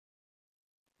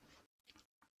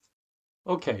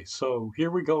Okay, so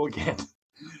here we go again.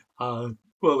 Uh,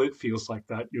 well, it feels like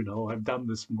that, I've done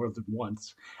this more than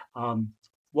once. Um,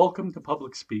 Welcome to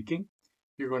public speaking.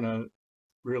 You're going to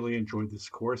really enjoy this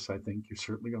course. I think you're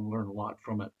certainly going to learn a lot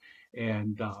from it.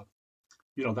 And,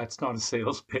 that's not a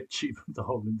sales pitch, even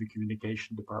though I'm in the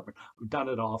communication department. I've done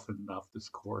it often enough, this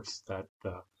course, that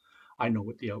I know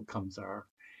what the outcomes are.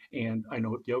 And I know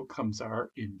what the outcomes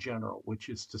are in general, which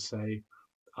is to say,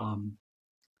 um,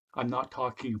 I'm not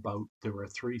talking about there are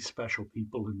three special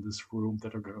people in this room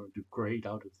that are going to do great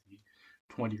out of the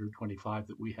 20 or 25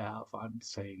 that we have. I'm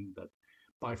saying that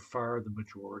by far the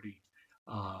majority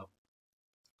uh,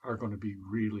 are going to be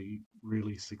really,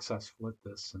 really successful at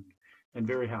this and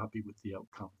very happy with the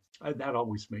outcome. And that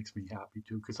always makes me happy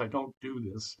too, because I don't do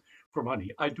this for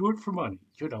money. I do it for money,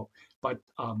 but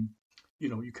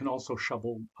you can also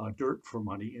shovel dirt for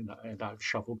money, and I've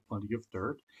shoveled plenty of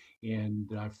dirt,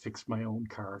 and I've fixed my own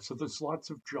car. So there's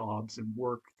lots of jobs and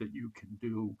work that you can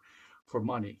do for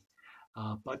money.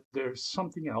 But there's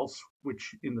something else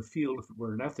which, in the field, if it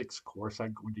were an ethics course,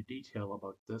 I'd go into detail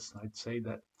about this. I'd say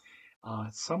that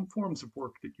some forms of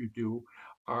work that you do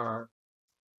are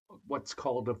what's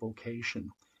called a vocation.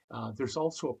 There's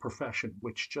also a profession,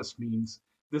 which just means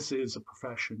this is a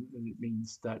profession, and it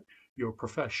means that you're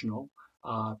professional.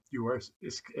 You're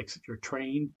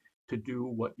trained to do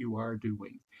what you are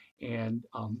doing, and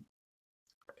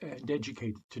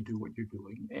educated to do what you're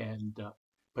doing. And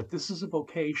but this is a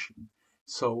vocation,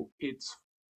 so it's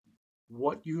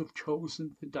what you have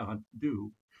chosen to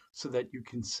do so that you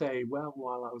can say, well,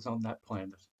 while I was on that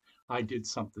planet, I did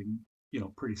something,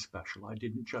 pretty special. I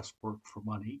didn't just work for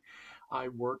money. I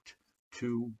worked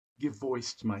to give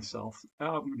voice to myself.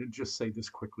 I'm going to just say this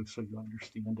quickly so you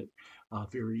understand it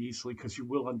very easily, because you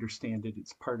will understand it.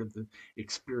 It's part of the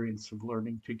experience of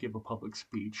learning to give a public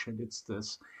speech. And it's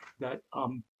this that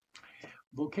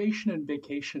vocation and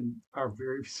vacation are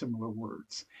very similar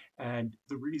words. And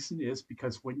the reason is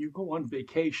because when you go on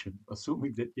vacation,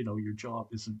 assuming that, your job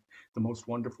isn't the most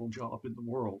wonderful job in the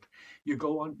world, you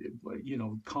go on,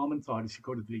 common thought is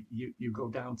you go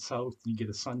down south and you get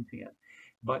a suntan.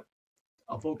 But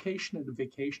a vocation and a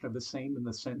vacation are the same in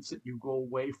the sense that you go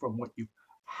away from what you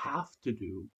have to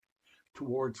do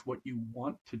towards what you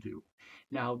want to do.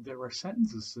 Now, there are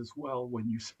sentences as well when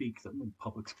you speak them in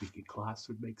public speaking class.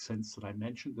 It would make sense that I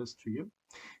mentioned this to you.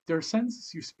 There are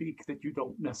sentences you speak that you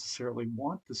don't necessarily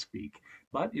want to speak,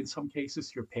 but in some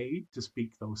cases you're paid to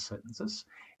speak those sentences,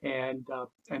 and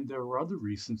there are other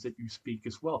reasons that you speak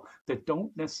as well that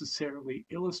don't necessarily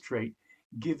illustrate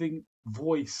giving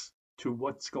voice to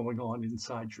what's going on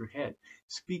inside your head.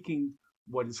 Speaking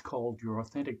what is called your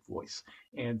authentic voice.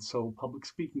 And so public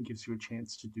speaking gives you a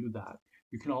chance to do that.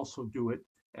 You can also do it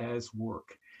as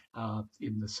work,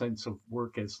 in the sense of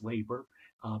work as labor.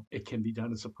 It can be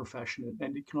done as a profession,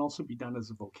 and it can also be done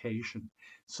as a vocation.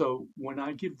 So when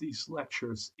I give these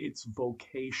lectures, it's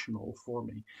vocational for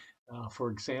me.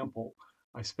 For example,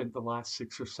 I spent the last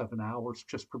 6 or 7 hours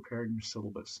just preparing the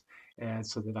syllabus, and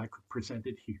so that I could present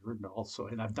it here.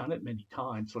 And I've done it many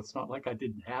times, so it's not like I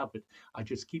didn't have it. I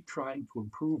just keep trying to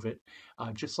improve it,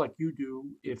 just like you do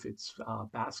if it's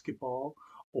basketball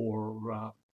or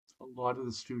a lot of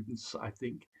the students, I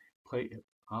think, play.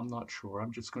 I'm not sure.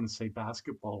 I'm just going to say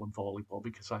basketball and volleyball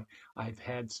because I've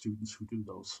had students who do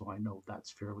those, so I know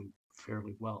that's fairly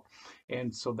well.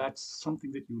 And so that's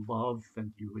something that you love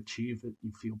and you achieve it,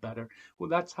 you feel better. Well,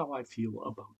 that's how I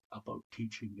feel about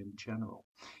teaching in general.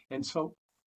 And so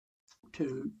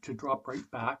to drop right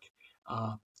back,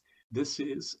 uh, this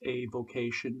is a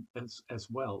vocation as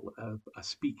well.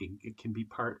 Speaking, it can be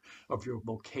part of your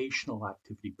vocational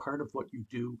activity, part of what you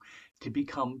do to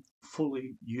become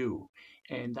fully you.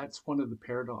 And that's one of the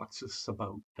paradoxes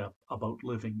about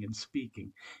living and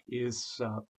speaking is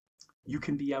you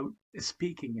can be out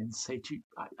speaking and say, gee,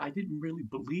 I didn't really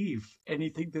believe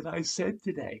anything that I said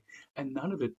today. And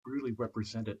none of it really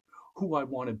represented who I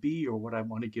want to be or what I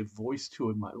want to give voice to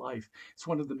in my life. It's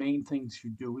one of the main things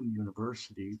you do in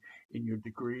university, in your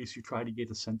degrees. You try to get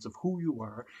a sense of who you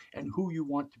are and who you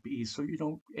want to be so you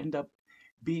don't end up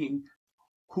being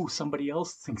who somebody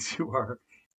else thinks you are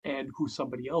and who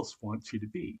somebody else wants you to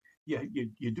be. Yeah,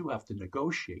 you do have to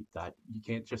negotiate that. You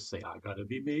can't just say, I gotta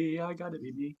be me, I gotta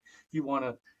be me. You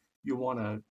wanna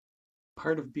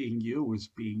part of being you is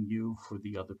being you for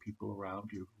the other people around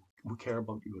you who care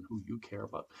about you and who you care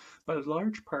about. But a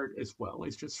large part as well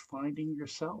is just finding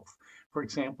yourself. For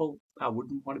example, I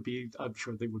wouldn't want to be, I'm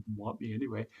sure they wouldn't want me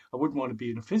anyway, I wouldn't want to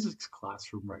be in a physics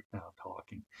classroom right now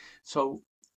talking. So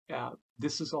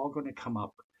this is all going to come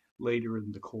up later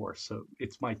in the course. So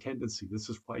it's my tendency. This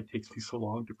is why it takes me so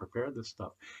long to prepare this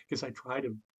stuff, because I try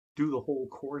to do the whole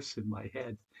course in my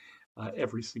head,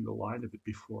 every single line of it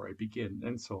before I begin.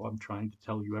 And so I'm trying to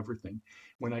tell you everything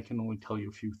when I can only tell you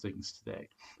a few things today.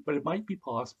 But it might be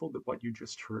possible that what you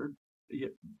just heard,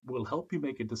 it will help you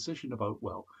make a decision about,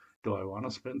 well, do I want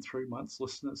to spend 3 months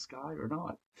listening to this guy or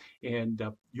not? And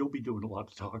you'll be doing a lot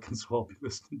of talking, so I'll be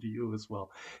listening to you as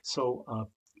well. So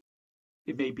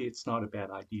maybe it's not a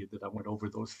bad idea that I went over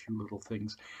those few little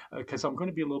things, because I'm going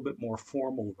to be a little bit more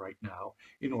formal right now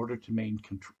in order to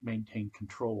maintain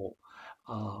control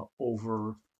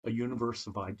over a universe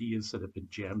of ideas that have been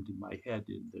jammed in my head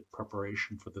in the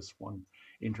preparation for this one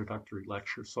introductory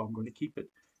lecture. So I'm going to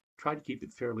try to keep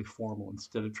it fairly formal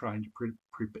instead of trying to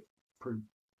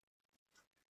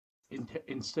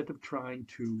instead of trying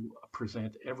to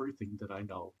present everything that I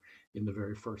know in the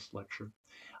very first lecture.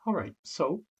 All right,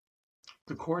 so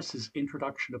the course is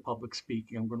Introduction to Public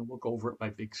Speaking. I'm going to look over at my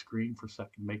big screen for a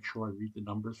second, make sure I read the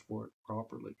numbers for it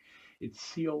properly. It's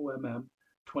COMM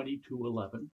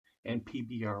 2211 and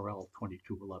PBRL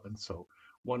 2211. So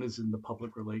one is in the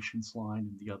public relations line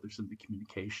and the other's in the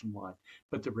communication line.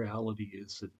 But the reality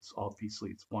is that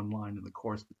it's one line in the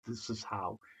course, but this is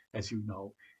how, as you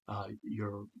know,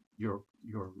 you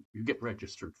get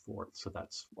registered for it. So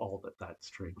that's all that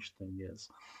strange thing is.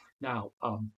 Now,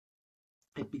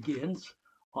 it begins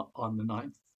on the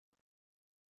 9th,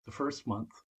 the first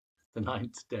month, the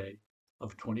 9th day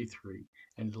of 23,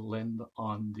 and it'll end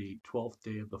on the 12th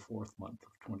day of the 4th month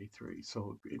of 23.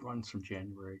 So it runs from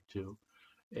January to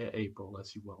April,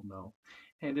 as you well know.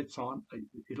 And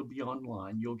it'll be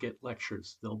online. You'll get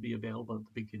lectures. They'll be available at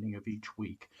the beginning of each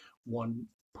week, one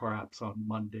perhaps on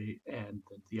Monday and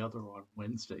the other on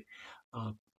Wednesday.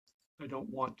 I don't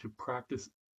want to promise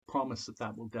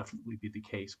that will definitely be the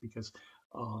case, because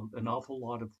an awful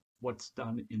lot of what's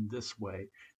done in this way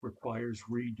requires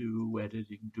redo,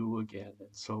 editing, do again. And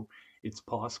so it's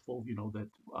possible, that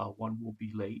one will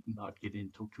be late and not get in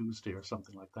till Tuesday or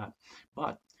something like that.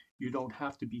 But you don't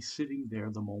have to be sitting there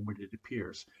the moment it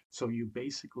appears. So you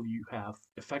have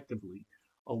effectively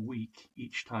a week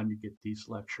each time you get these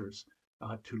lectures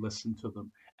to listen to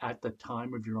them at the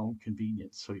time of your own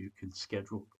convenience. So you can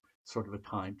schedule sort of a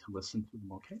time to listen to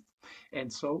them, okay?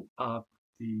 And so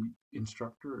the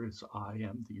instructor is, I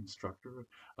am the instructor,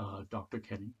 Dr.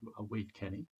 Kenny, Wade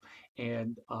Kenny.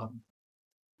 And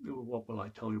what will I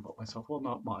tell you about myself? Well,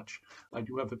 not much. I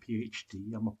do have a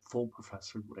PhD. I'm a full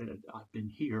professor. I've been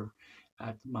here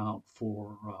at Mount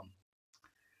for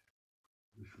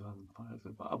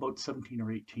about 17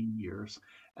 or 18 years.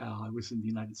 I was in the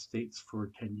United States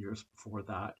for 10 years before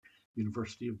that.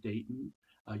 University of Dayton,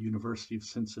 University of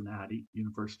Cincinnati,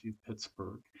 University of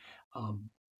Pittsburgh.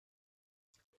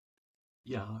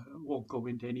 Yeah, I won't go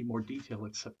into any more detail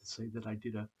except to say that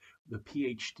the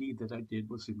PhD that I did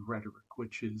was in rhetoric,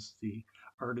 which is the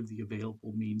art of the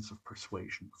available means of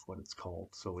persuasion, is what it's called.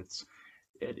 So its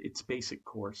basic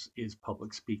course is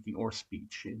public speaking or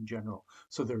speech in general.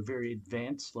 So there are very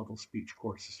advanced level speech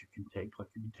courses you can take, like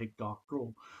you can take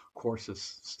doctoral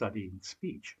courses studying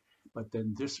speech. But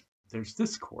then there's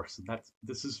this course, and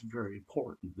this is very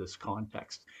important, this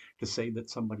context, to say that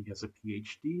somebody has a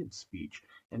PhD in speech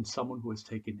and someone who has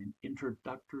taken an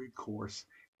introductory course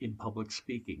in public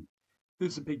speaking.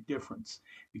 There's a big difference,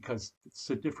 because it's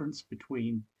the difference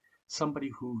between somebody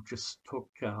who just took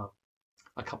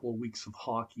a couple of weeks of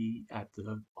hockey at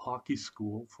the hockey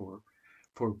school for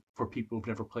people who've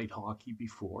never played hockey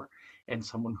before, and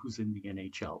someone who's in the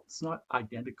NHL. It's not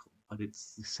identical, but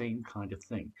it's the same kind of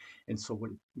thing. And so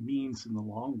what it means in the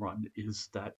long run is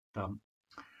that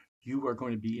you are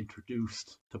going to be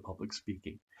introduced to public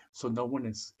speaking. So no one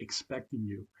is expecting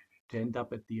you to end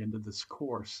up at the end of this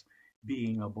course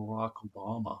being a Barack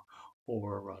Obama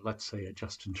or let's say a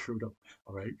Justin Trudeau,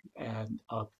 all right? And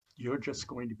you're just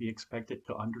going to be expected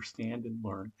to understand and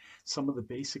learn some of the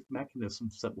basic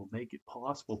mechanisms that will make it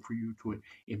possible for you to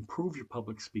improve your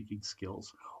public speaking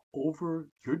skills over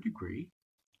your degree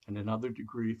and another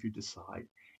degree if you decide.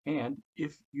 And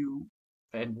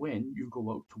when you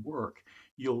go out to work,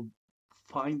 you'll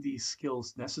find these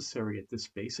skills necessary at this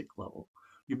basic level.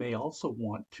 You may also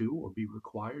want to, or be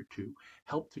required to,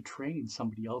 help to train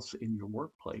somebody else in your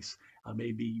workplace,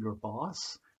 maybe your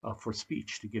boss, for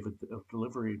speech, to give a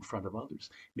delivery in front of others.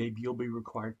 Maybe you'll be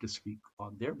required to speak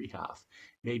on their behalf.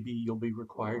 Maybe you'll be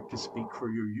required to speak for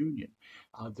your union.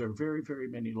 There are very, very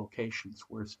many locations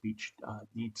where speech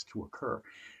needs to occur.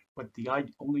 But the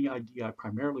only idea I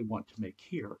primarily want to make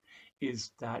here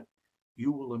is that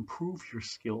you will improve your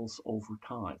skills over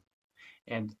time.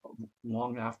 and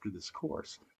long after this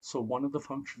course. So one of the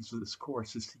functions of this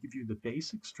course is to give you the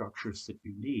basic structures that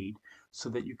you need so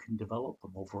that you can develop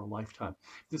them over a lifetime.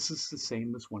 This is the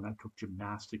same as when I took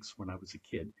gymnastics when I was a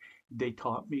kid. They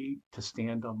taught me to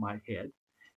stand on my head.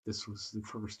 This was the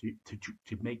first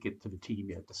to make it to the team.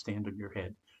 You had to stand on your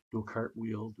head, do a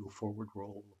cartwheel, do a forward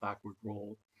roll, a backward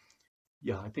roll.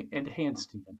 Yeah, I think, and a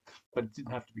handstand, but it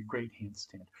didn't have to be great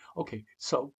handstand. Okay,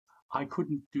 so I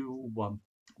couldn't do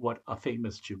what a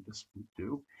famous gymnast would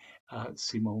do,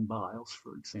 Simone Biles,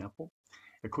 for example.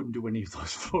 I couldn't do any of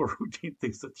those floor routine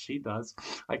things that she does.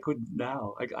 I couldn't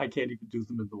now. I can't even do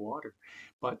them in the water.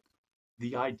 But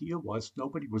the idea was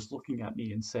nobody was looking at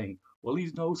me and saying, well,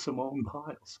 he's no Simone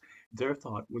Biles. Their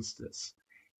thought was this: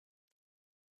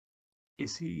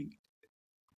 is he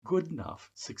good enough,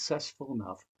 successful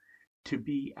enough to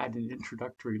be at an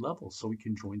introductory level so we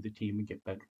can join the team and get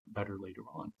better later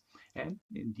on? And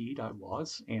indeed, I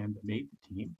was and made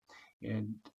the team.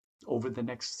 And over the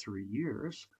next 3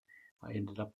 years, I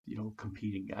ended up,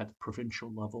 competing at the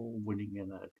provincial level, winning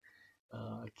in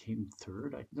a, came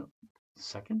third, no,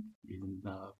 second in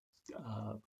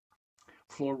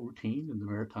floor routine in the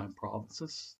Maritime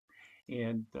provinces,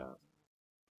 and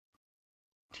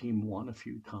team won a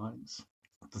few times.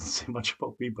 Doesn't say much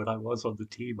about me, but I was on the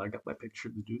team. I got my picture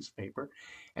in the newspaper,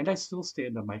 and I still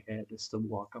stand on my head. I still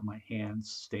walk on my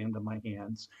hands, stand on my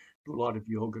hands, do a lot of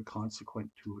yoga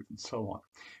consequent to it, and so on.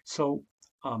 So,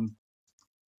 um,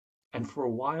 and for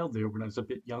a while there, when I was a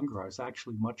bit younger, I was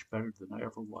actually much better than I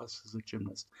ever was as a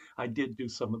gymnast. I did do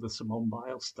some of the Simone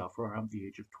Biles stuff around the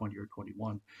age of 20 or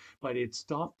 21, but it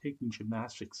stopped taking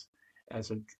gymnastics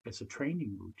as a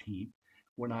training routine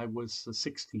when I was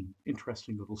 16.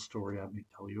 Interesting little story I may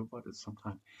tell you about it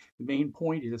sometime. The main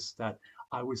point is that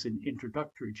I was an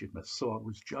introductory gymnast, so I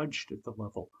was judged at the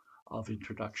level of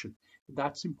introduction.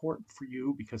 That's important for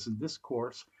you because in this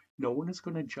course, no one is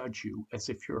going to judge you as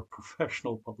if you're a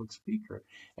professional public speaker,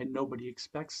 and nobody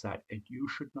expects that, and you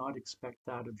should not expect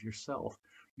that of yourself.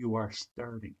 You are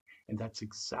starting, and that's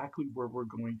exactly where we're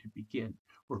going to begin.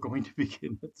 We're going to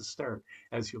begin at the start,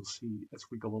 as you'll see as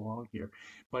we go along here,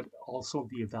 but also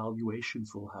the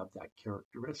evaluations will have that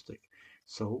characteristic.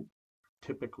 So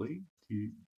typically,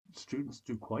 the students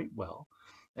do quite well,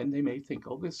 and they may think,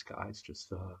 oh, this guy's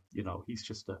just, he's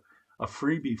just a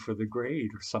freebie for the grade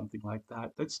or something like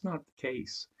that. That's not the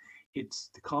case.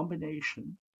 It's the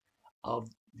combination of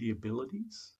the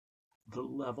abilities, the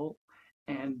level,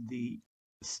 and the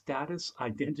status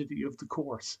identity of the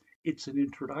course. It's an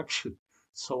introduction.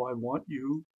 So I want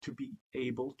you to be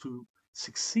able to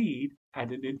succeed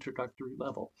at an introductory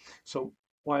level. So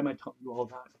why am I telling you all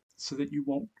that? So that you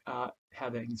won't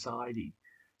have anxiety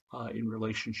in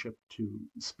relationship to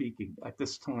speaking. At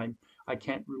this time, I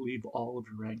can't relieve all of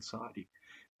your anxiety.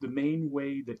 The main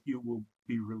way that you will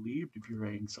be relieved of your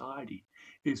anxiety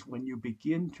is when you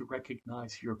begin to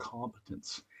recognize your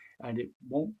competence. And it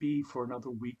won't be for another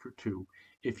week or two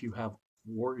if you have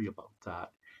worry about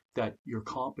that your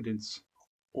competence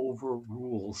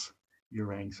overrules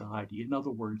your anxiety. In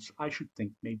other words, I should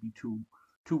think maybe two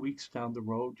weeks down the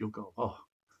road, you'll go, oh,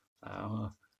 uh,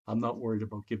 I'm not worried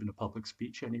about giving a public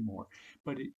speech anymore.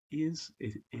 But it is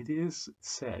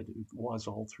said, it was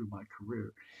all through my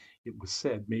career, it was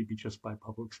said, maybe just by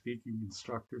public speaking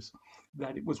instructors,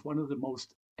 that it was one of the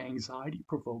most anxiety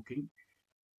provoking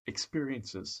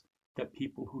experiences that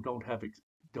people who don't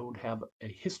have a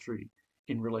history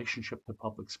in relationship to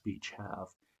public speech have.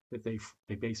 That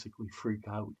they basically freak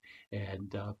out, and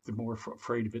they're more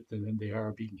afraid of it than they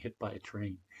are being hit by a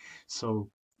train. So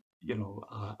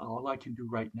all I can do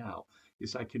right now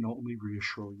is I can only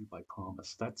reassure you by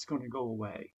promise. That's going to go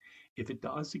away. If it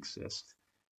does exist,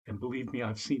 and believe me,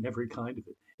 I've seen every kind of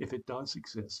it. If it does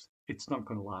exist, it's not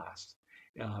going to last.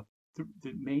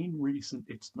 The main reason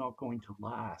it's not going to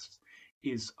last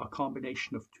is a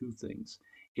combination of two things.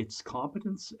 It's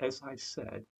competence, as I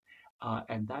said,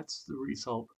 and that's the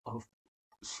result of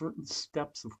certain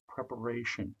steps of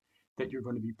preparation that you're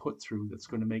going to be put through that's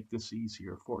going to make this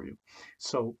easier for you.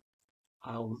 So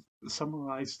I'll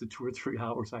summarize the 2 or 3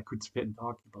 hours I could spend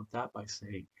talking about that by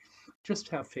saying, just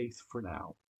have faith for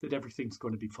now that everything's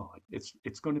going to be fine.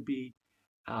 It's going to be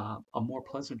a more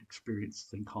pleasant experience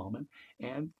than common,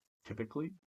 and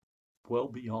typically well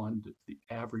beyond the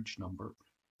average number.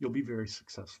 You'll be very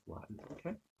successful at it.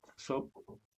 Okay, so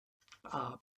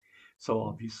uh, so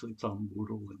obviously it's on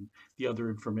Moodle, and the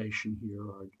other information here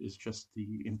is just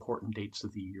the important dates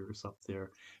of the years up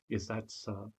there, because that's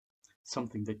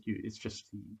something that it's just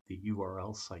the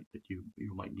URL site that you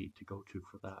might need to go to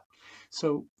for that.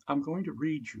 So I'm going to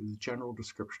read you the general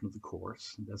description of the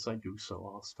course, and as I do so,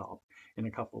 I'll stop in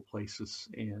a couple of places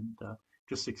and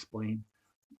just explain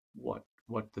what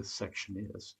this section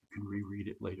is. You can reread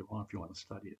it later on if you want to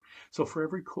study it. So for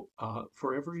every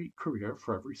career,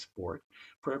 for every sport,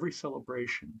 for every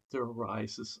celebration, there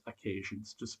arises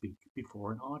occasions to speak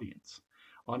before an audience.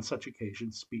 On such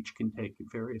occasions, speech can take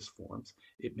various forms.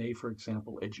 It may, for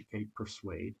example, educate,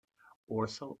 persuade, or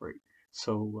celebrate.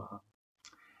 So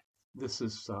this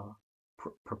is a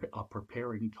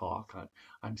preparing talk.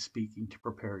 I'm speaking to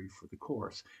prepare you for the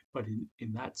course, but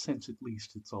in that sense, at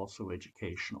least, it's also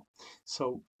educational.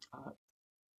 So, uh,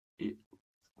 it,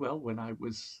 well, when I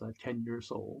was 10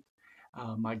 years old,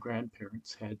 my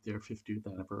grandparents had their 50th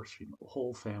anniversary. The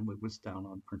whole family was down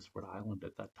on Prince Edward Island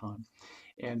at that time,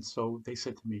 and so they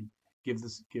said to me, give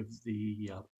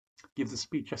the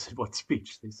speech." I said, "What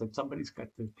speech?" They said, "Somebody's got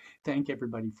to thank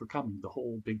everybody for coming, the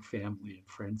whole big family and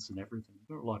friends and everything."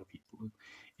 There were a lot of people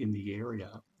in the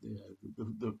area.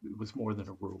 It was more than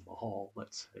a room, a hall,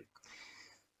 let's say.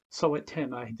 So at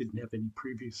 10, I didn't have any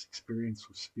previous experience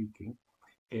with speaking.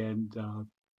 And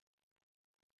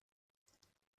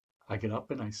I get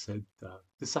up and I said,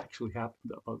 this actually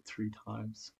happened about 3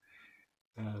 times.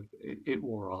 It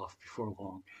wore off before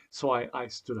long. So I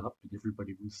stood up and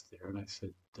everybody was there. And I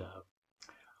said,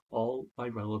 all my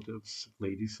relatives,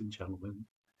 ladies and gentlemen,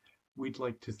 we'd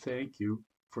like to thank you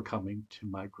for coming to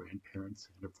my grandparents'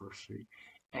 anniversary.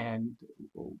 And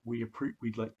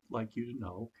we'd like you to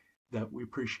know that we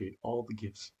appreciate all the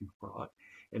gifts you brought.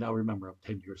 And I remember I'm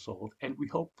 10 years old, and we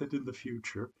hope that in the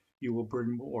future you will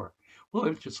bring more. Well,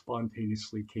 it just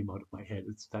spontaneously came out of my head.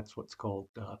 That's what's called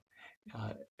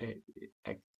uh,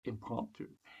 impromptu.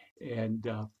 And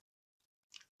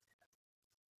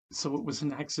so it was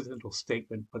an accidental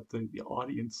statement, but the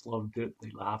audience loved it.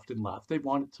 They laughed and laughed. They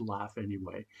wanted to laugh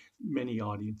anyway. Many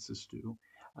audiences do.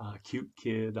 Cute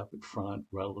kid up in front,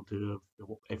 relative.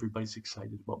 Everybody's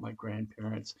excited about my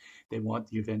grandparents. They want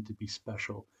the event to be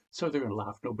special. So they're going to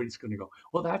laugh. Nobody's going to go,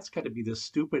 well, that's got to be the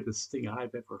stupidest thing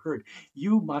I've ever heard.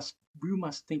 You must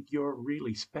think you're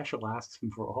really special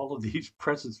asking for all of these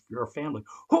presents for your family.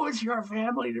 Who is your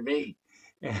family to me?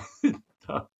 And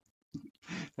uh,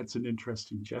 that's an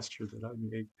interesting gesture that I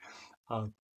made, uh,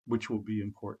 which will be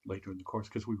important later in the course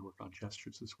because we work on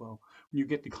gestures as well. When you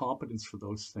get the competence for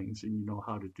those things and you know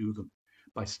how to do them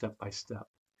by step,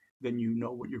 then you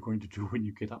know what you're going to do when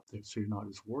you get up there. So you're not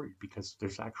as worried because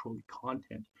there's actually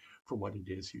content for what it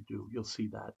is you do. You'll see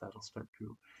that that'll start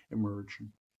to emerge and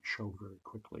show very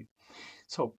quickly.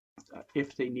 So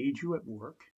if they need you at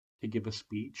work to give a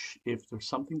speech, if there's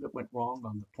something that went wrong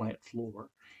on the plant floor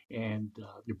and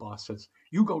your boss says,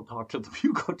 you go talk to them,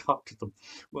 you go talk to them,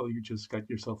 well, you just got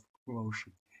yourself a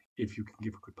promotion if you can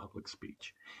give a good public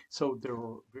speech. So there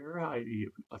are a variety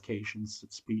of occasions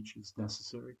that speech is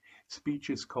necessary. Speech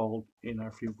is called, in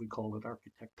our field, we call it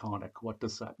architectonic. What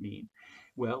does that mean?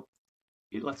 Well,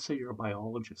 let's say you're a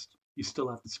biologist, you still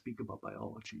have to speak about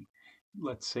biology.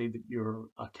 Let's say that you're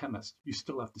a chemist, you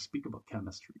still have to speak about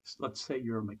chemistry. Let's say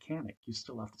you're a mechanic, you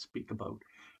still have to speak about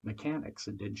mechanics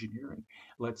and engineering.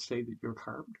 Let's say that you're a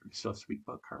carpenter, you still have to speak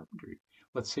about carpentry.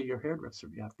 Let's say you're a hairdresser,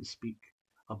 you have to speak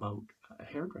about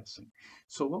hairdressing.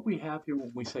 So what we have here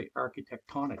when we say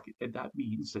architectonic, that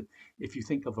means that if you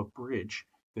think of a bridge,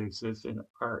 there's an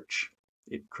arch.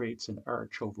 It creates an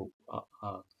arch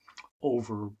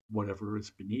over whatever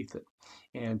is beneath it.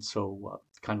 And so,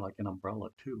 kind of like an umbrella,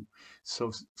 too.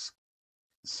 So,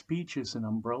 speech is an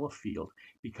umbrella field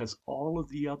because all of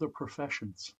the other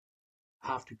professions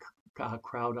have to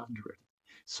crowd under it.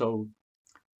 So,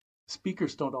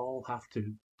 speakers don't all have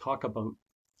to talk about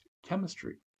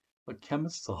chemistry, but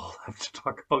chemists all have to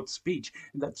talk about speech,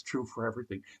 and that's true for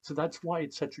everything. So that's why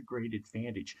it's such a great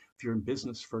advantage. If you're in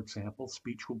business, for example,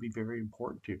 speech will be very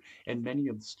important to you. And many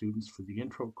of the students for the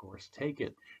intro course take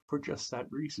it for just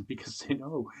that reason, because they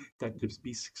know that to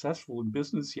be successful in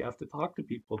business, you have to talk to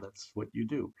people. That's what you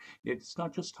do. It's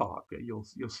not just talk. You'll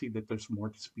see that there's more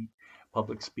to speak,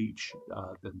 public speech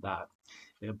than that.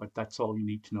 Yeah, but that's all you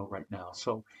need to know right now.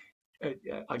 So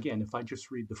again, if I just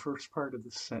read the first part of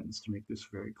this sentence to make this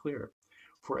very clear,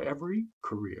 for every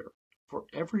career, for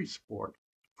every sport,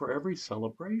 for every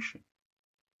celebration,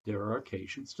 there are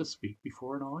occasions to speak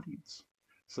before an audience.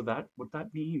 So that what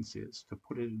that means is, to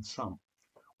put it in sum,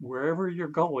 wherever you're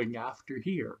going after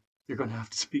here, you're going to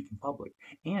have to speak in public.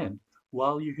 And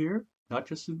while you're here, not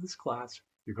just in this class,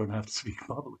 you're going to have to speak in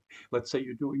public. Let's say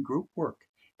you're doing group work,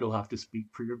 you'll have to speak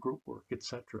for your group work,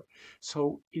 etc.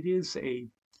 So it is a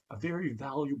very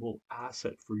valuable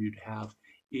asset for you to have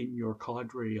in your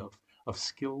cadre of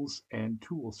skills and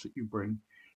tools that you bring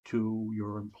to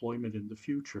your employment in the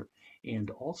future,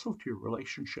 and also to your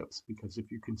relationships, because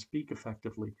if you can speak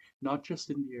effectively, not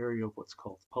just in the area of what's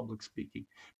called public speaking,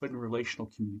 but in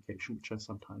relational communication, which I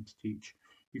sometimes teach,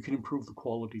 you can improve the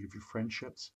quality of your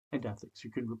friendships and ethics.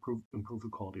 You can improve the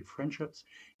quality of friendships.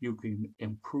 You can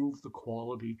improve the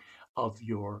quality of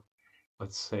your,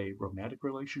 let's say, romantic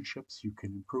relationships. You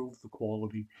can improve the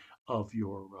quality of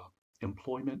your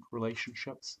employment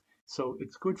relationships. So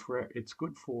it's good for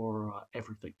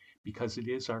everything, because it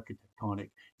is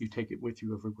architectonic. You take it with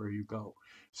you everywhere you go.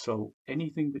 So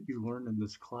anything that you learn in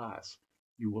this class,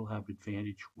 you will have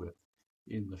advantage with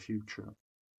in the future.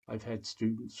 I've had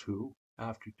students who,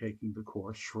 after taking the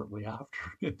course, shortly after,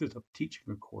 ended up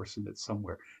teaching a course in it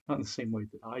somewhere, not in the same way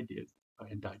that I did,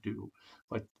 and I do,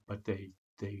 but they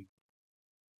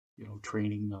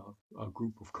training a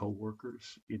group of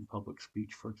coworkers in public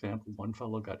speech. For example, one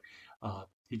fellow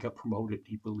he got promoted.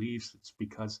 He believes it's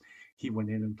because he went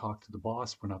in and talked to the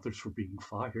boss when others were being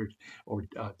fired, or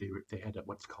they had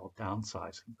what's called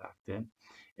downsizing back then,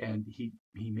 and he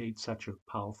made such a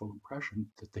powerful impression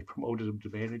that they promoted him to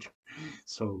manager.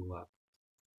 So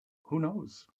who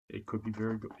knows? It could be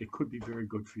very good. It could be very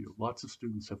good for you. Lots of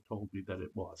students have told me that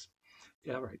it was.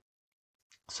 Yeah, right.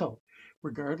 So,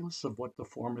 regardless of what the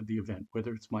form of the event,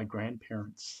 whether it's my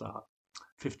grandparents'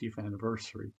 50th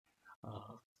anniversary,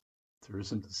 uh, there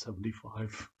isn't a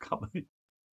 75 coming.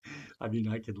 I mean,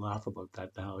 I can laugh about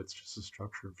that now. It's just a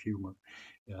structure of humor.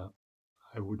 Yeah,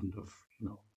 I wouldn't have,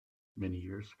 many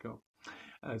years ago.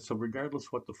 So,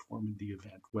 regardless what the form of the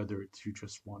event, whether it's you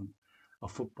just won a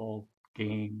football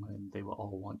game and they will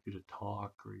all want you to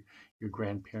talk, or your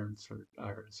grandparents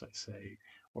are, as I say,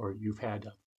 or you've had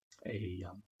a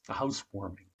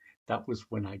housewarming. That was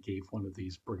when I gave one of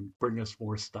these bring us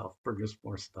more stuff, bring us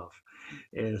more stuff,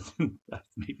 and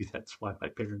maybe that's why my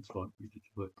parents want me to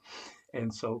do it.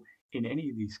 And so, in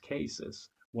any of these cases,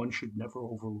 one should never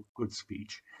overlook good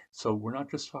speech. So, we're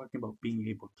not just talking about being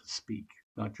able to speak,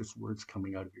 not just words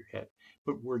coming out of your head,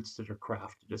 but words that are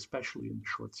crafted, especially in the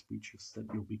short speeches that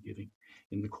you'll be giving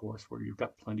in the course, where you've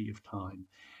got plenty of time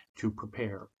to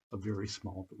prepare a very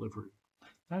small delivery.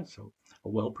 And so, a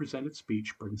well presented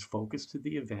speech brings focus to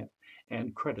the event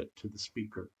and credit to the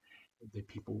speaker. The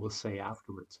people will say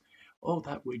afterwards, "Oh,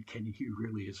 that Wade Kenny, he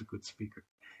really is a good speaker."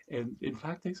 And in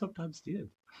fact, they sometimes did.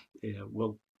 Yeah,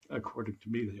 well, according to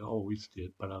me, they always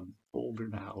did. But I'm older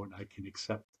now and I can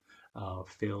accept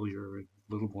failure and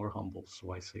a little more humble.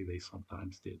 So I say they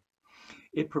sometimes did.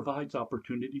 It provides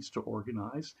opportunities to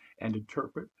organize and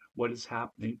interpret what is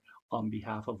happening on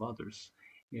behalf of others.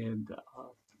 And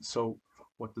so,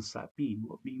 what does that mean?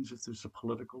 Well, it means if there's a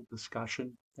political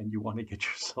discussion and you want to get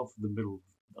yourself in the middle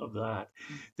of that,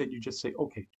 then you just say,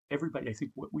 okay, everybody, I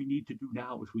think what we need to do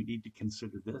now is we need to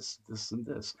consider this, this, and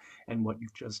this. And what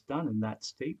you've just done in that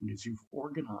statement is you've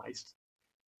organized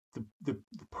the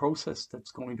process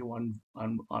that's going to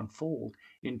unfold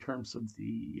in terms of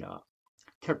the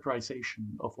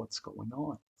characterization of what's going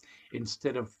on.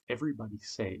 Instead of everybody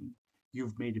saying,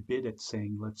 you've made a bid at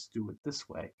saying, let's do it this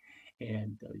way.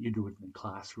 And you do it in the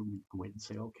classroom, you go in and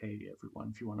say, okay,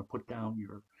 everyone, if you want to put down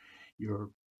your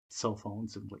cell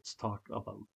phones and let's talk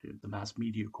about the mass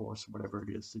media course or whatever it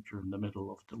is that you're in the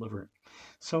middle of delivering.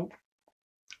 So,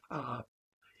 uh,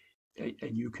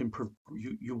 and you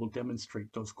will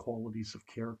demonstrate those qualities of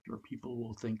character. People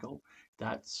will think, oh,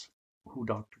 that's who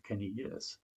Dr. Kenny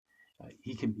is.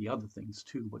 He can be other things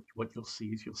too. What you'll see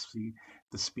is you'll see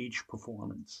the speech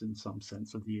performance in some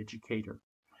sense of the educator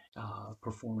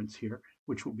performance here,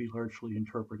 which will be largely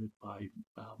interpreted by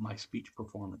my speech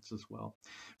performance as well.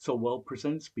 So, well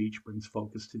presented speech brings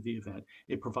focus to the event.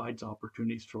 It provides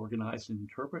opportunities to organize and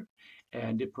interpret,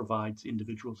 and it provides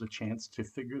individuals a chance to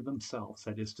figure themselves,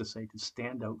 that is to say, to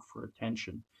stand out for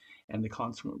attention, and the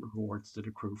consequent rewards that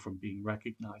accrue from being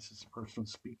recognized as a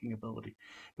person's speaking ability.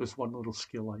 There's one little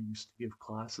skill I used to give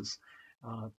classes.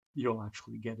 You'll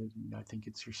actually get it, and I think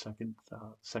it's your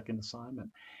second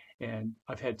assignment. And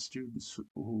I've had students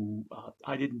who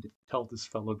I didn't tell this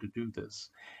fellow to do this,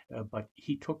 but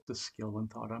he took the skill and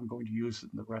thought, I'm going to use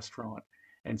it in the restaurant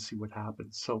and see what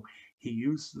happens. So he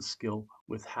used the skill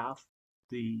with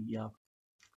the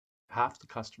half the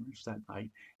customers that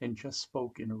night and just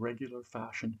spoke in a regular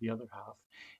fashion to the other half.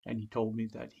 And he told me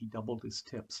that he doubled his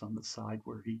tips on the side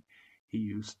where he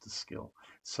used the skill.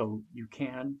 So you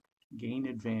can gain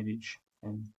advantage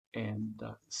and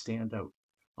stand out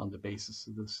on the basis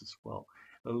of this as well.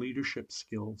 The leadership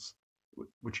skills,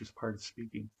 which is part of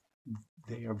speaking,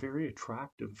 they are very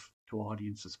attractive to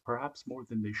audiences, perhaps more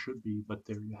than they should be, but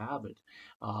there you have it.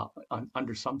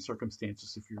 Under some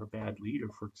circumstances, if you're a bad leader,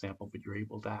 for example, but you're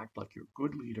able to act like you're a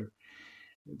good leader,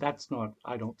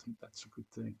 I don't think that's a good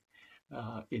thing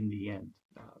in the end,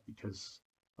 because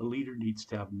a leader needs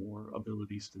to have more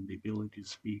abilities than the ability to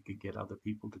speak and get other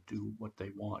people to do what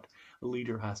they want. A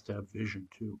leader has to have vision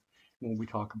too. When we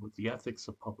talk about the ethics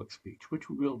of public speech, which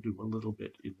we will do a little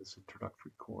bit in this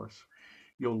introductory course,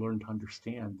 you'll learn to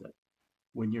understand that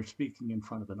when you're speaking in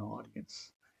front of an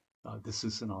audience, this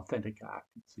is an authentic act.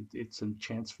 It's a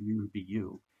chance for you to be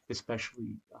you,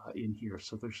 especially in here.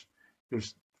 So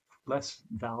there's less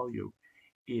value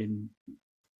in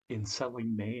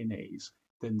selling mayonnaise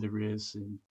than there is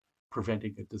in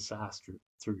preventing a disaster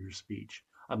through your speech,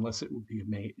 unless it would be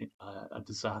a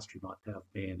disaster not to have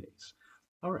mayonnaise.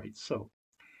 All right, so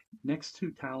next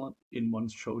to talent in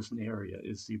one's chosen area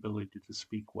is the ability to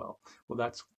speak well. Well,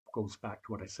 that goes back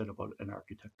to what I said about an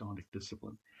architectonic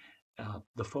discipline.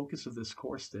 The focus of this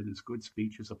course then is good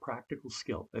speech is a practical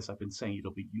skill. As I've been saying,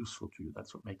 it'll be useful to you.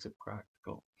 That's what makes it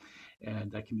practical.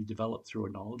 And that can be developed through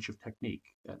a knowledge of technique.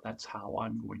 That's how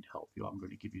I'm going to help you. I'm going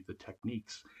to give you the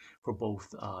techniques for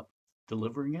both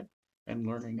delivering it and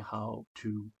learning how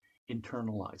to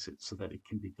internalize it so that it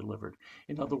can be delivered.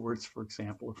 In other words, for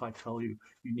example, if I tell you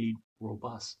you need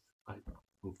robust, I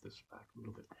move this back a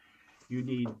little bit, you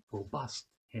need robust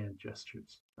hand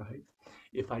gestures, right?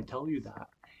 If I tell you that,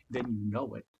 then you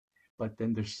know it, but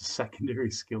then there's the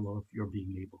secondary skill of your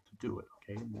being able to do it,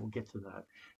 okay? And we'll get to that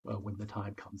when the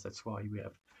time comes. That's why we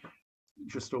have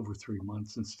just over 3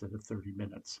 months instead of 30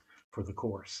 minutes for the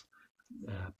course.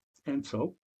 And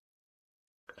so,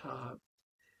 uh,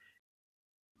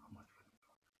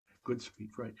 good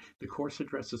speech, right? The course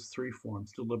addresses three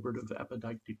forms: deliberative,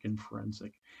 epideictic, and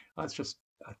forensic. That's just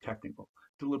technical.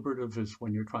 Deliberative is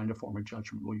when you're trying to form a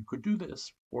judgment. Well, you could do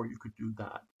this or you could do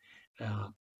that. Uh,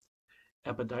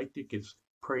 Epideictic is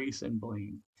praise and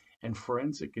blame, and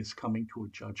forensic is coming to a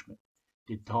judgment.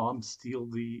 Did Tom steal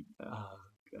the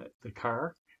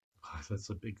car? That's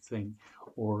a big thing.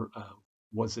 Or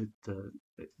was it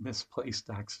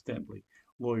misplaced accidentally?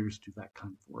 Lawyers do that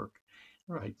kind of work.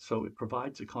 All right, so it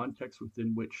provides a context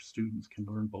within which students can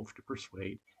learn both to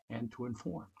persuade and to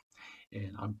inform.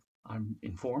 And I'm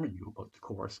informing you about the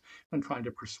course and trying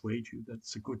to persuade you that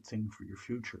it's a good thing for your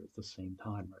future at the same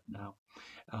time right now.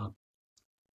 Uh,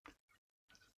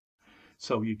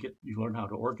 so you learn how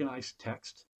to organize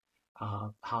text,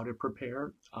 how to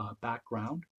prepare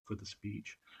background for the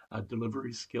speech,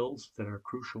 delivery skills that are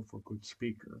crucial for a good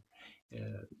speaker.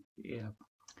 Yeah,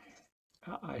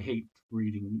 I hate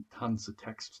reading tons of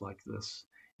text like this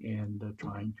and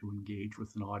trying to engage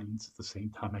with an audience at the same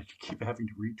time. I keep having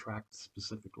to retract the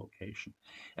specific location.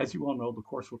 As you all know, the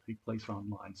course will take place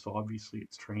online, so obviously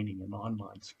it's training in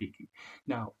online speaking.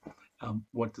 Now,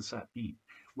 what does that mean?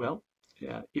 Well,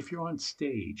 if you're on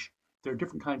stage, there are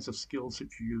different kinds of skills that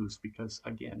you use because,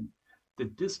 again, the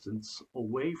distance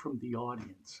away from the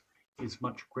audience is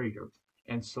much greater.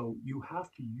 And so you have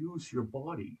to use your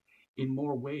body in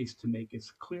more ways to make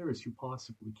as clear as you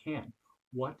possibly can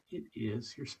what it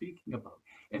is you're speaking about.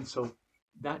 And so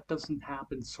that doesn't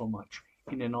happen so much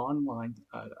in an online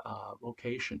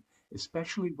location,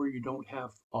 especially where you don't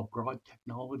have a broad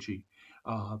technology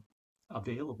uh,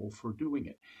 available for doing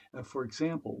it. For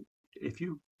example, if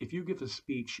you give a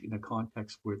speech in a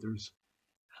context where there's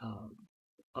uh,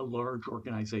 a large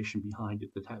organization behind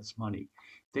it that has money,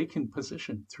 they can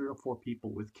position 3 or 4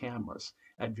 people with cameras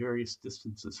at various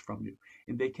distances from you,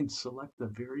 and they can select the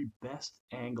very best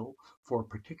angle for a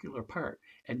particular part.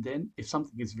 And then, if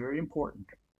something is very important,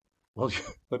 well,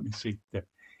 let me see there.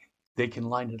 They can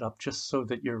line it up just so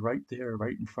that you're right there,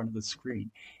 right in front of the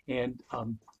screen, and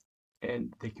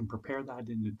they can prepare that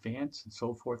in advance and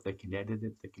so forth. They can edit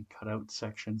it. They can cut out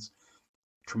sections.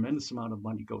 Tremendous amount of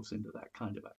money goes into that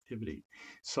kind of activity.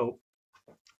 So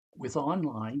with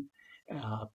online,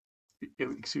 uh,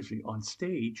 on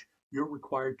stage, you're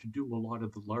required to do a lot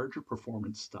of the larger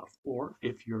performance stuff, or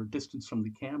if your distance from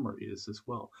the camera is as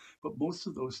well. But most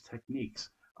of those techniques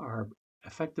are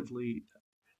effectively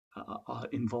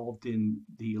involved in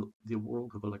the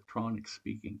world of electronic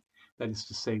speaking. That is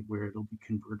to say, where it'll be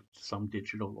converted to some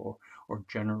digital or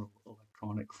general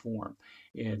electronic form,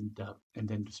 and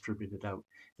then distributed out.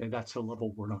 And that's a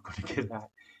level we're not going to get at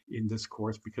in this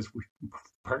course because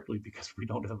partly because we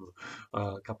don't have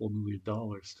a couple of $1 million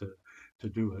to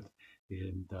do it,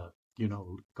 and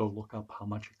go look up how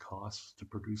much it costs to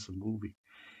produce a movie.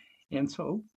 And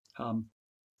so,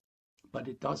 but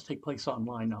it does take place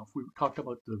online. Now, if we talked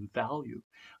about the value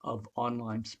of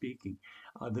online speaking,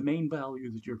 the main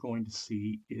value that you're going to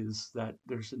see is that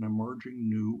there's an emerging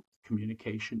new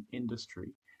communication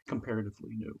industry,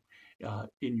 comparatively new,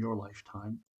 in your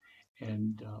lifetime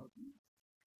and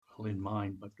well, in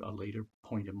mine, but a later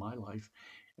point in my life,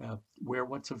 where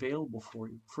what's available for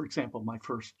you. For example,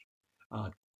 uh,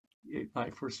 my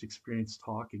first experience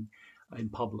talking in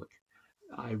public,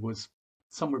 I was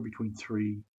somewhere between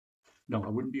three. No, I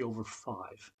wouldn't be over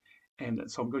five. And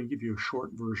so I'm going to give you a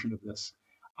short version of this.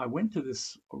 I went to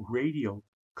this radio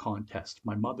contest.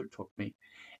 My mother took me.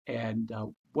 And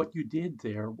what you did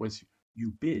there was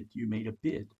you made a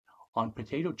bid on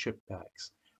potato chip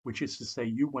bags, which is to say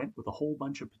you went with a whole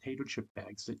bunch of potato chip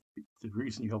bags. The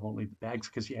reason you have only the bags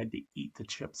because you had to eat the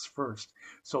chips first.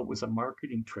 So it was a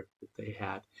marketing trick that they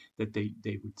had that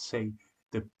they would say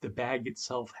the bag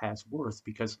itself has worth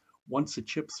because once the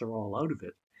chips are all out of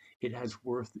it, it has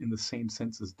worth in the same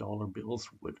sense as dollar bills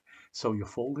would. So you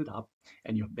fold it up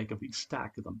and you make a big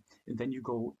stack of them. And then you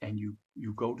go and you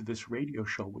go to this radio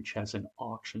show, which has an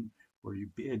auction where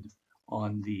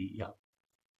on the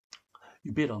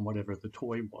you bid on whatever the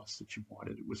toy was that you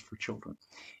wanted. It was for children.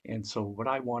 And so what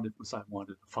I wanted was I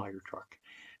wanted a fire truck.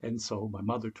 And so my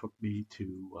mother took me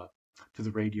to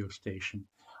the radio station.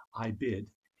 I bid.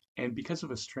 And because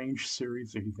of a strange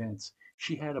series of events,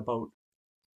 she had about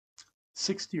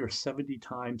 60 or 70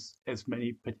 times as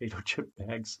many potato chip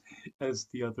bags as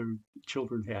the other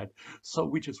children had. So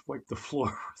we just wiped the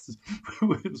floor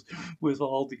with, with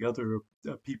all the other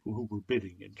people who were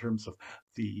bidding in terms of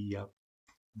the, uh,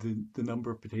 the number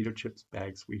of potato chips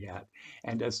bags we had.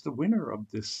 And as the winner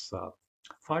of this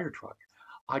fire truck,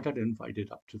 I got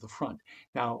invited up to the front.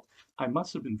 Now, I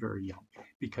must have been very young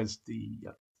because the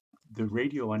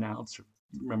radio announcer,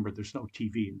 remember there's no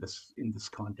TV in this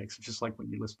context. It's just like when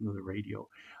you listen to the radio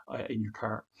in your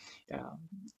car. Uh,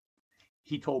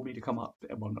 he told me to come up.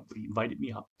 Well, no, he invited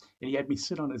me up, and he had me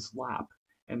sit on his lap.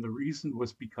 And the reason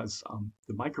was because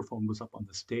the microphone was up on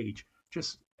the stage,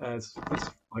 just as this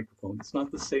microphone. It's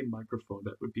not the same microphone.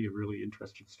 That would be a really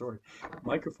interesting story. The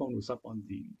microphone was up on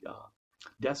the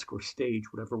desk or stage,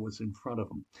 whatever was in front of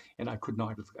him. And I could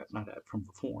not have gotten that from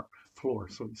the floor.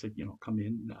 So he said, come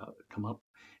in, come up,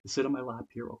 sit on my lap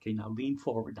here. Okay, now lean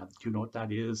forward. Now, do you know what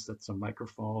that is? That's a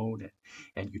microphone.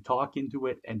 And you talk into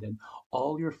it, and then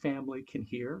all your family can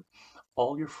hear.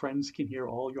 All your friends can hear,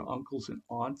 all your uncles and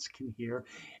aunts can hear,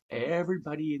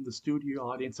 everybody in the studio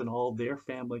audience and all their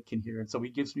family can hear. And so he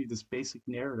gives me this basic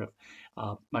narrative,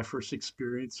 my first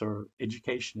experience or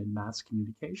education in mass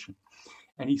communication.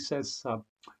 And he says,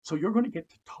 so you're going to get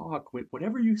to talk with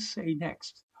whatever you say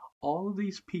next. All of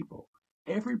these people,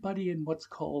 everybody in what's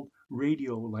called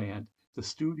radio land, the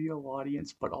studio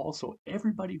audience, but also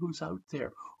everybody who's out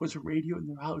there who has a radio in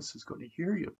their house is going to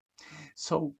hear you.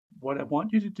 So what I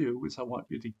want you to do is I want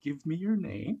you to give me your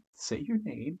name, say your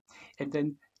name, and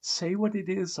then say what it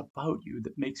is about you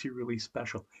that makes you really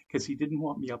special. Because he didn't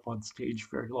want me up on stage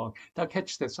very long. Now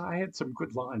catch this, I had some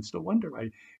good lines. No wonder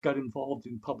I got involved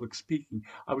in public speaking.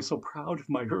 I was so proud of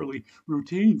my early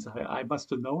routines. I must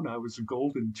have known I was a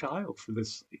golden child for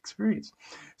this experience.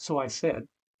 So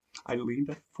I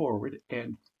leaned forward,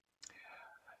 and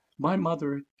my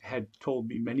mother had told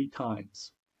me many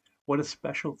times what a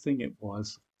special thing it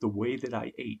was, the way that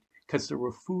I ate, because there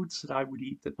were foods that I would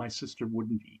eat that my sister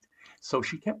wouldn't eat. So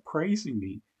she kept praising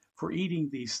me for eating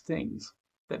these things,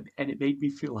 and it made me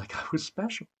feel like I was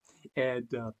special,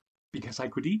 and because I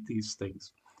could eat these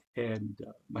things. And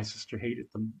my sister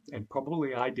hated them, and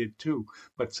probably I did too.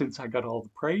 But since I got all the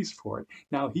praise for it,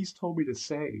 now he's told me to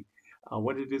say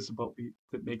what it is about me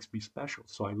that makes me special.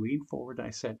 So I leaned forward and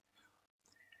I said,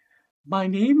 my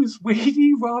name is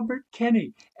Wadey Robert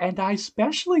Kenny, and I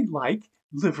specially like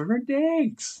liver and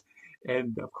eggs.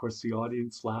 And of course, the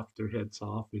audience laughed their heads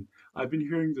off. And I've been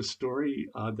hearing the story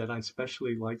that I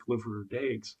especially like liver and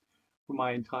eggs for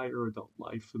my entire adult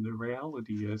life. And the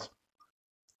reality is,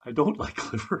 I don't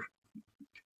like liver.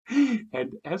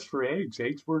 And as for eggs,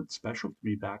 eggs weren't special to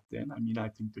me back then. I mean, I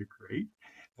think they're great.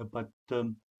 But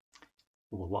well,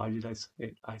 why did I say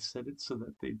it? I said it so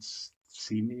that they'd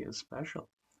see me as special.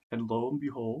 And lo and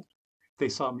behold, they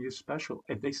saw me as special,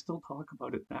 and they still talk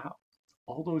about it now.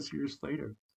 All those years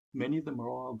later, many of them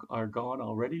are gone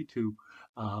already to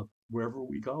wherever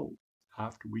we go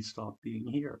after we stop being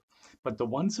here. But the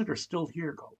ones that are still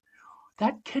here go,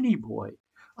 that Kenny boy,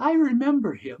 I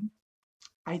remember him.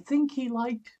 I think he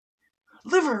liked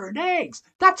liver and eggs.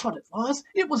 That's what it was.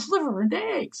 It was liver and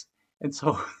eggs. And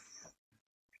so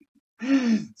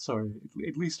sorry,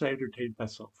 at least I entertained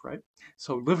myself, right?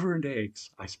 So liver and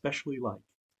eggs, I especially like.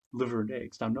 liver and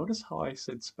eggs. Now notice how I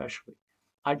said specially.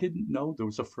 I didn't know there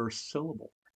was a first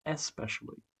syllable,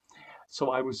 especially.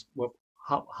 So I was, well,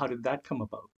 how did that come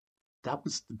about? That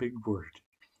was the big word.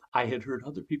 I had heard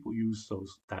other people use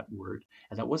that word,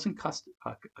 and I wasn't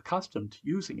accustomed to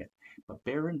using it. But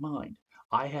bear in mind,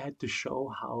 I had to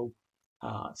show how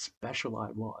special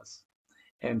I was.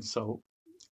 And so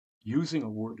using a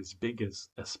word as big as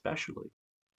especially,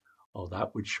 oh,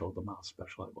 that would show them how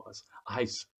special I was. I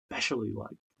especially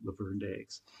like liver and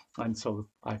eggs. And so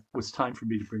it was time for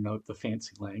me to bring out the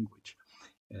fancy language.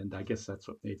 And I guess that's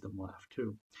what made them laugh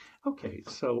too. Okay,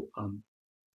 so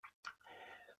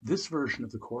this version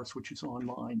of the course, which is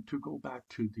online, to go back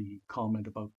to the comment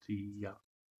about the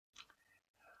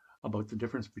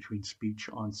difference between speech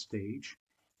on stage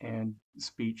and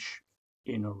speech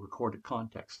in a recorded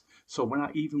context. So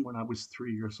even when I was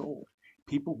 3 years old,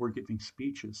 people were giving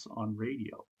speeches on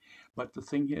radio. But the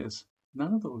thing is,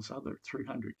 none of those other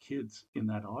 300 kids in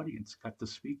that audience got to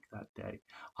speak that day.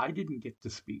 I didn't get to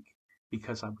speak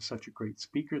because I was such a great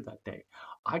speaker that day.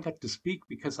 I got to speak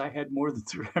because I had more than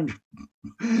 300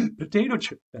 potato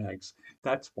chip bags.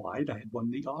 That's why I had won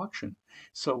the auction.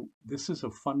 So this is a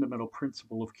fundamental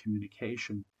principle of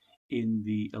communication in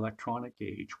the electronic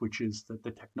age, which is that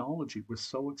the technology was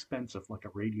so expensive, like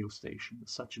a radio station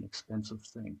is such an expensive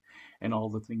thing, and all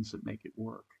the things that make it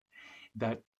work,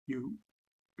 that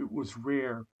it was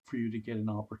rare for you to get an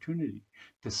opportunity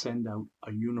to send out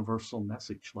a universal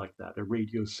message like that, a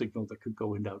radio signal that could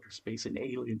go into outer space, and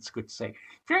aliens could say,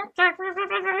 and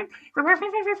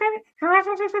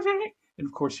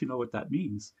of course, you know what that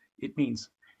means. It means,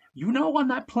 on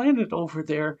that planet over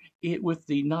there, with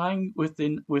the nine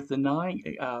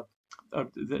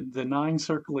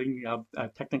circling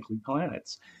technically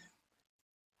planets,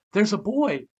 there's a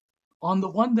boy on the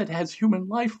one that has human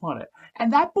life on it,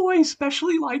 and that boy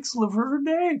especially likes liver and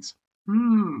eggs.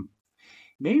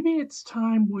 Maybe it's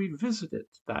time we visited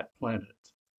that planet.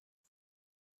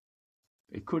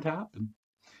 It could happen.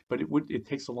 But it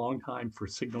takes a long time for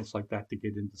signals like that to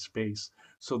get into space.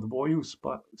 So the boy who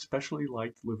especially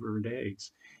liked liver and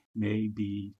eggs may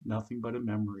be nothing but a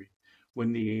memory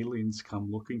when the aliens come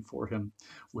looking for him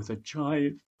with a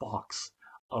giant box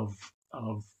of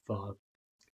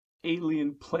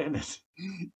alien planet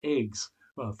eggs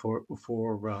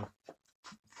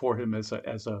for him as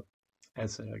a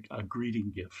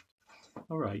greeting gift.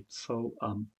 All right, so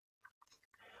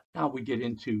now we get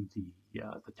into the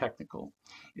technical.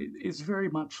 It's very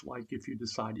much like if you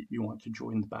decided you want to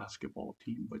join the basketball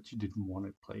team, but you didn't want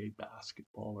to play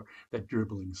basketball, or that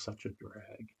dribbling is such a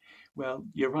drag. Well,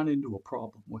 you run into a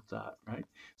problem with that, right?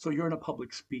 So you're in a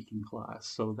public speaking class,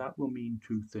 so that will mean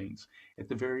two things. At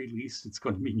the very least, it's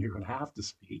going to mean you're going to have to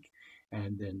speak,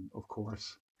 and then, of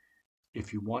course,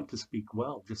 if you want to speak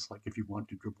well, just like if you want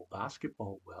to dribble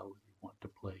basketball well, or you want to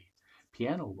play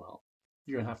piano well,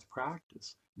 you're going to have to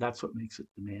practice. That's what makes it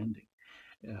demanding.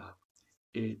 Uh,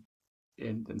 it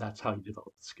and that's how you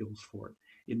develop the skills for it.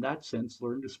 In that sense,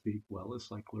 learn to speak well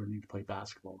is like learning to play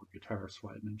basketball or guitar. That's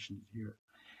why I mentioned it here.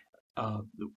 Uh,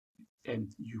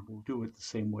 and you will do it the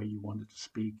same way you wanted to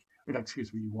speak, or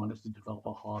excuse me, you wanted to develop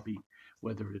a hobby,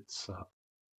 whether it's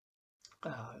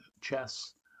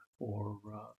chess or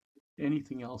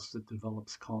anything else that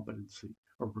develops competency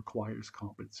or requires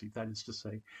competency. That is to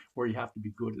say, where you have to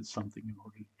be good at something in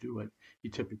order to do it, you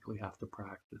typically have to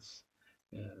practice.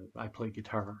 I play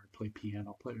guitar, I play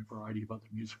piano, I play a variety of other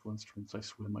musical instruments, I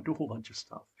swim, I do a whole bunch of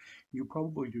stuff. You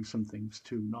probably do some things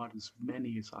too, not as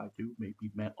many as I do, maybe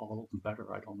all of them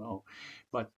better, I don't know.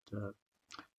 But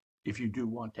if you do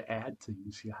want to add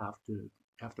things, you have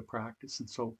to practice. And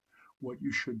so what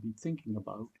you should be thinking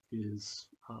about is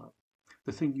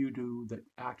the thing you do that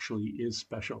actually is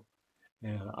special.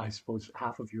 I suppose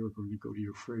half of you are going to go to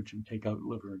your fridge and take out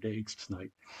liver and eggs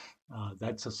tonight.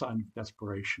 That's a sign of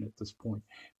desperation at this point.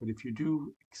 But if you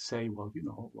do say, well,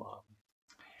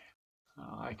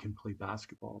 I can play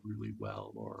basketball really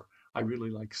well, or I really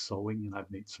like sewing and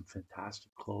I've made some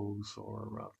fantastic clothes,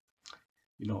 or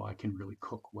I can really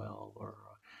cook well,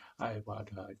 or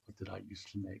what did I used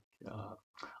to make?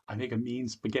 I make a mean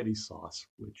spaghetti sauce,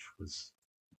 which was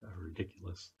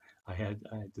ridiculous. I had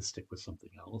to stick with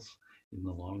something else in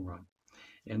the long run.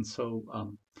 And so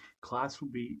class will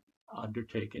be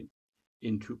undertaken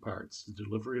in two parts: the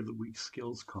delivery of the week's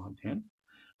skills content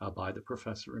by the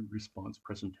professor and response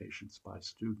presentations by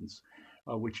students,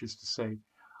 which is to say,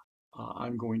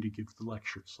 I'm going to give the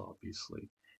lectures, obviously.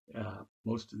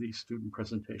 Most of these student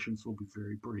presentations will be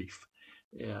very brief,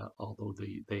 although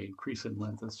they increase in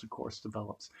length as the course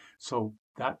develops. So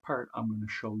that part I'm going to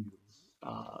show you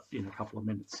in a couple of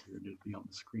minutes here, and it'll be on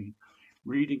the screen.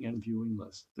 reading and viewing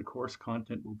list. The course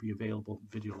content will be available in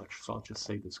video lectures. So I'll just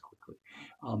say this quickly.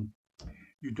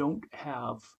 You don't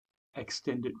have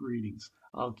extended readings.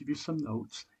 I'll give you some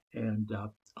notes, and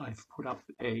I've put up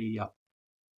a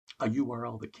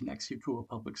URL that connects you to a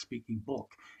public speaking book.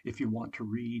 If you want to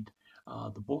read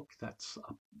the book, that's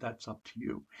up to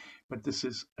you. But this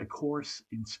is a course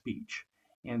in speech,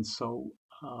 and so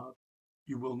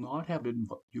you will not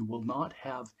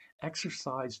have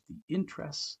exercised the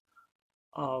interests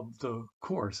of the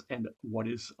course and what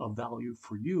is of value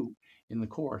for you in the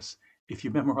course. If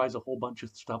you memorize a whole bunch of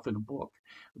stuff in a book,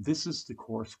 this is the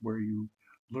course where you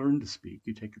learn to speak.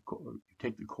 You take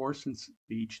the course in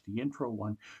speech, the intro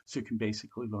one, so you can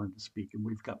basically learn to speak. And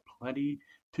we've got plenty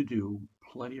to do,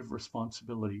 plenty of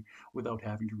responsibility without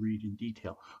having to read in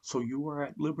detail. So you are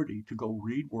at liberty to go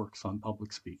read works on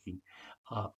public speaking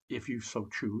if you so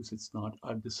choose. It's not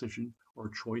a decision or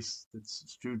choice that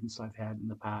students I've had in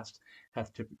the past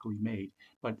have typically made,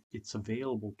 but it's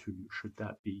available to you should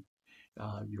that be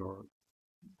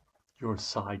your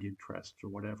side interest or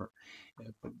whatever.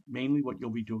 But mainly what you'll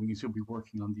be doing is you'll be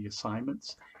working on the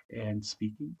assignments and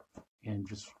speaking and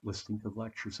just listening to the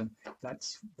lectures. And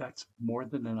that's more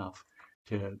than enough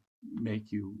to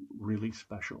make you really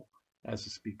special as a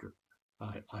speaker.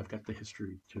 I've got the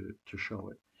history to show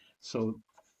it. So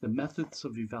the methods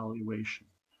of evaluation.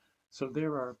 So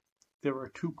there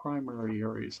are two primary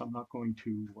areas. I'm not going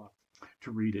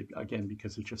to read it again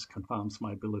because it just confounds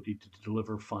my ability to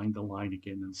deliver, find the line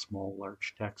again in small,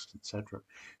 large text, etc.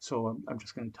 So I'm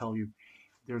just going to tell you,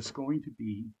 there's going to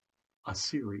be a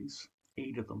series,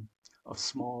 8 of them, of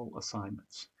small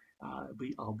assignments.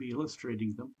 I'll be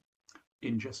illustrating them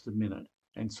in just a minute,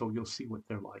 and so you'll see what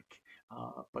they're like.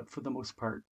 But for the most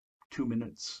part, 2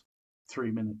 minutes,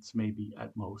 3 minutes maybe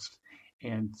at most.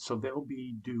 And so they'll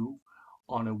be due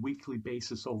on a weekly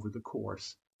basis over the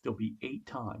course. There'll be 8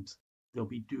 times. They'll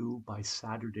be due by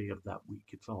Saturday of that week.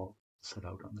 It's all set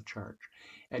out on the chart.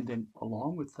 And then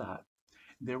along with that,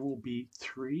 there will be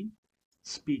 3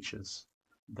 speeches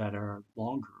that are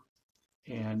longer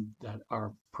and that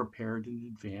are prepared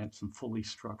in advance and fully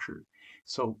structured.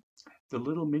 So the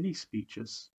little mini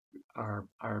speeches are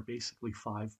basically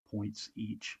 5 points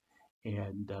each,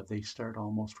 and they start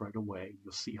almost right away.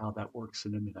 You'll see how that works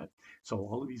in a minute. So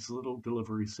all of these little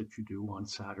deliveries that you do on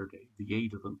Saturday, the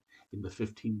 8 of them in the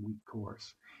 15-week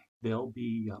course, they'll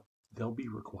be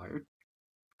required.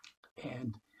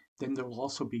 And then there will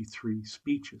also be 3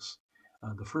 speeches.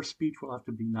 The first speech will have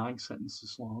to be 9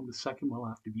 sentences long. The second will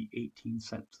have to be 18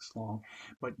 sentences long.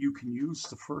 But you can use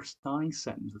the first 9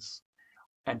 sentences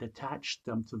and attach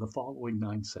them to the following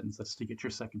 9 sentences to get your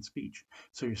second speech.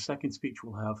 So your second speech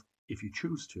will have, if you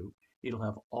choose to, it'll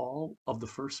have all of the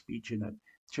first speech in it,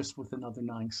 just with another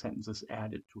 9 sentences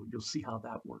added to it. You'll see how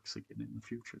that works again in the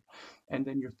future. And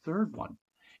then your third one,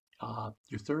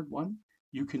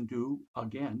 you can do,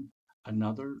 again,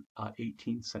 another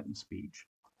 18-sentence speech,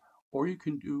 or you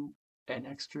can do an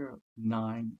extra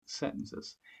 9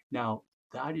 sentences. Now,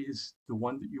 that is the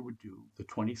one that you would do, the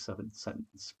 27-sentence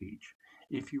speech.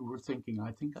 If you were thinking,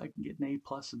 I think I can get an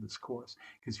A+ in this course,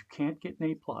 because you can't get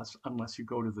an A+ unless you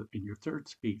go to in your third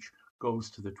speech, goes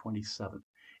to the 27.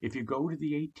 If you go to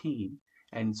the 18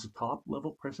 and it's a top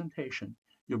level presentation,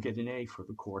 you'll get an A for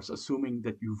the course, assuming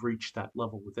that you've reached that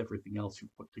level with everything else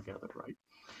you've put together, right?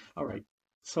 All right,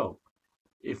 so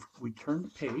if we turn the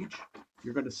page,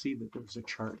 you're going to see that there's a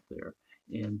chart there.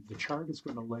 And the chart is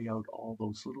going to lay out all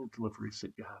those little deliveries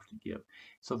that you have to give.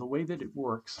 So the way that it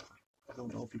works, I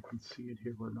don't know if you can see it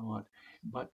here or not,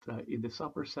 but in this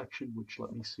upper section, which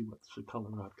let me see what's the color,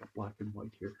 I've got black and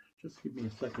white here. Just give me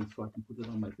a second so I can put it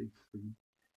on my big screen.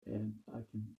 And I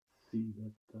can see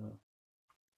that,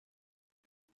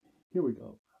 here we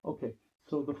go. Okay,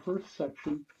 so the first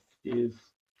section is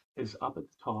up at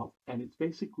the top, and it's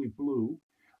basically blue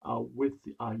with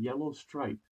a yellow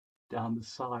stripe down the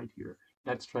side here.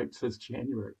 That stripe says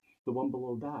January. The one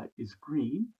below that is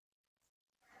green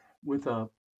with a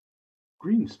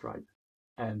green stripe,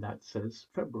 and that says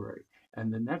February.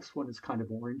 And the next one is kind of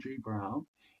orangey brown,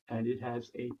 and it has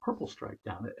a purple stripe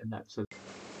down it, and that says.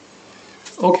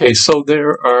 Okay, so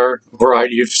there are a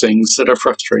variety of things that are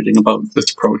frustrating about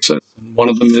this process. And one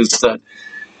of them is that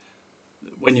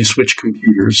when you switch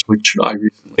computers, which I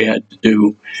recently had to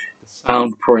do, the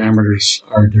sound parameters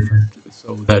are different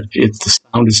so that the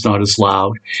sound is not as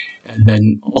loud. And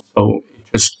then also it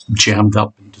just jammed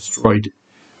up and destroyed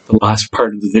the last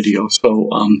part of the video. So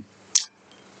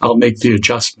I'll make the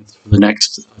adjustments for the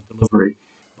next delivery.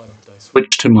 But I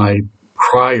switched to my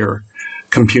prior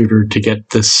computer to get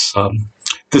this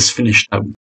this finished out.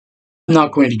 I'm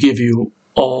not going to give you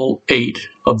all 8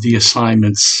 of the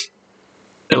assignments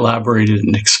elaborated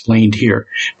and explained here.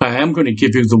 I am going to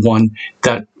give you the one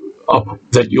that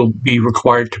you'll be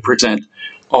required to present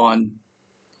on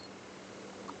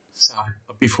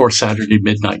before Saturday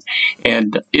midnight,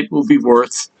 and it will be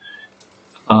worth.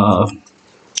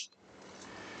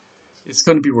 It's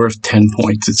going to be worth 10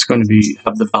 points. It's going to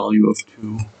have the value of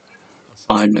 2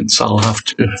 assignments. I'll have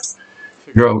to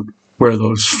figure out where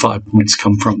those 5 points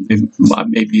come from.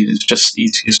 Maybe it's just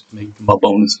easiest to make them a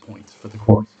bonus points for the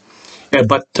course.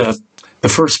 But the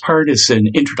first part is an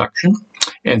introduction.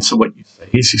 And so what you say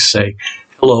is you say,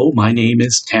 hello, my name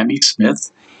is Tammy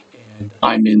Smith, and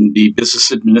I'm in the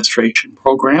Business Administration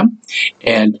program,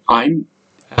 and I'm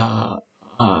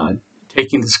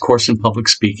taking this course in public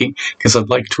speaking because I'd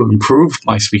like to improve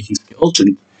my speaking skills,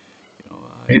 and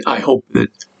I hope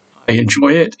that I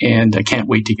enjoy it, and I can't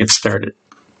wait to get started.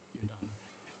 You're done.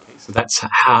 Okay, so that's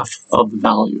half of the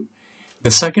value.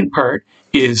 The second part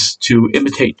is to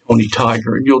imitate Tony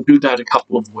Tiger, and you'll do that a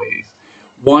couple of ways.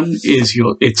 One is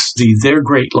it's the "They're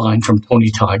Great" line from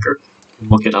Tony Tiger. You can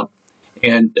look it up.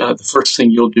 And the first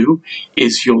thing you'll do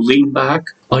is you'll lean back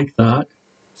like that.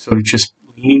 So just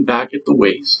leaning back at the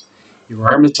waist. Your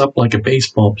arm is up like a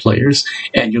baseball player's,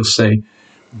 and you'll say,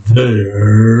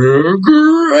 "They're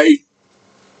great."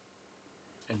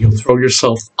 And you'll throw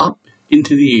yourself up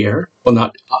into the air. Well,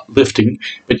 not lifting,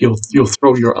 but you'll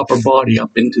throw your upper body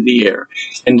up into the air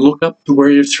and look up to where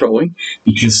you're throwing,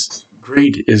 because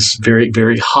great is very,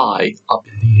 very high up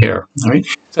in the air. All right,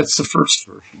 that's the first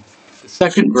version. The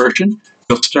second version,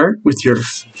 you'll start with your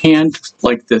hand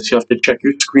like this. You have to check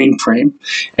your screen frame,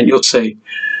 and you'll say,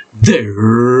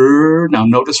 "There." Now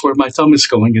notice where my thumb is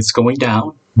going. It's going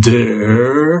down.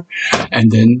 There.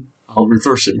 And then I'll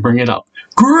reverse it and bring it up.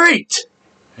 Great.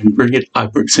 And bring it,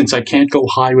 since I can't go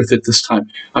high with it this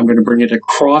time, I'm going to bring it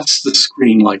across the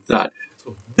screen like that.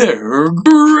 So, they're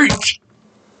great.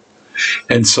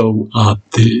 And so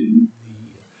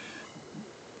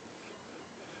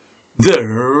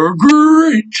they're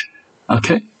great.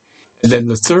 Okay. And then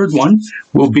the third one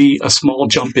will be a small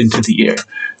jump into the air.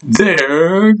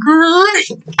 They're great,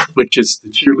 which is the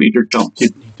cheerleader jump. You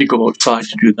need to go outside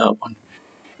to do that one.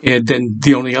 And then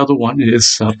the only other one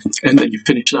is, and then you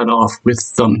finish that off with,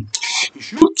 he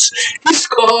shoots, he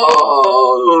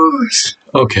scores.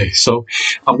 Okay, so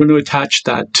I'm going to attach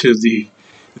that to the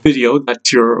video.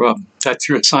 That's your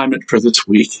assignment for this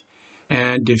week.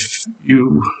 And if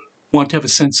you want to have a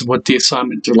sense of what the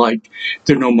assignments are like,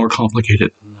 they're no more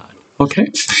complicated than that.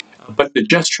 Okay, but the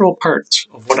gestural parts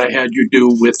of what I had you do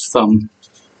with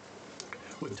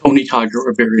Tony Tiger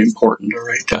are very important. All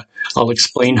right, I'll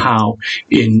explain how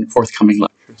in forthcoming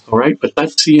lectures. All right, but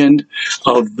that's the end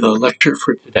of the lecture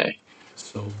for today.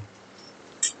 So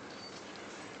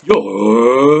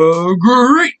you're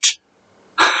great.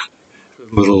 A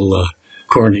little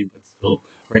corny, but still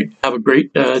great. Have a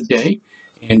great day,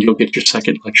 and you'll get your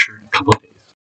second lecture in a couple of days.